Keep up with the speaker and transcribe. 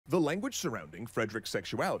The language surrounding Frederick's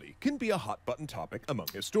sexuality can be a hot-button topic among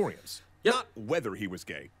historians. Yep. Not whether he was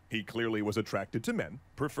gay. He clearly was attracted to men,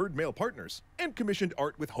 preferred male partners, and commissioned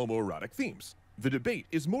art with homoerotic themes. The debate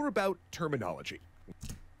is more about terminology.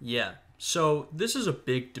 Yeah, so this is a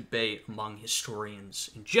big debate among historians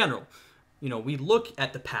in general. We look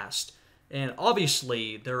at the past, and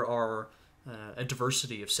obviously there are a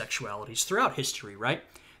diversity of sexualities throughout history, right?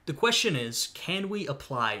 The question is, can we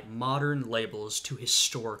apply modern labels to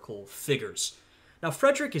historical figures? Now,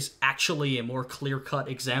 Frederick is actually a more clear-cut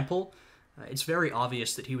example. It's very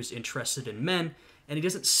obvious that he was interested in men, and he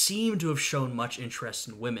doesn't seem to have shown much interest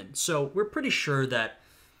in women. So we're pretty sure that,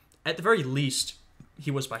 at the very least, he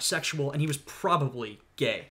was bisexual, and he was probably gay.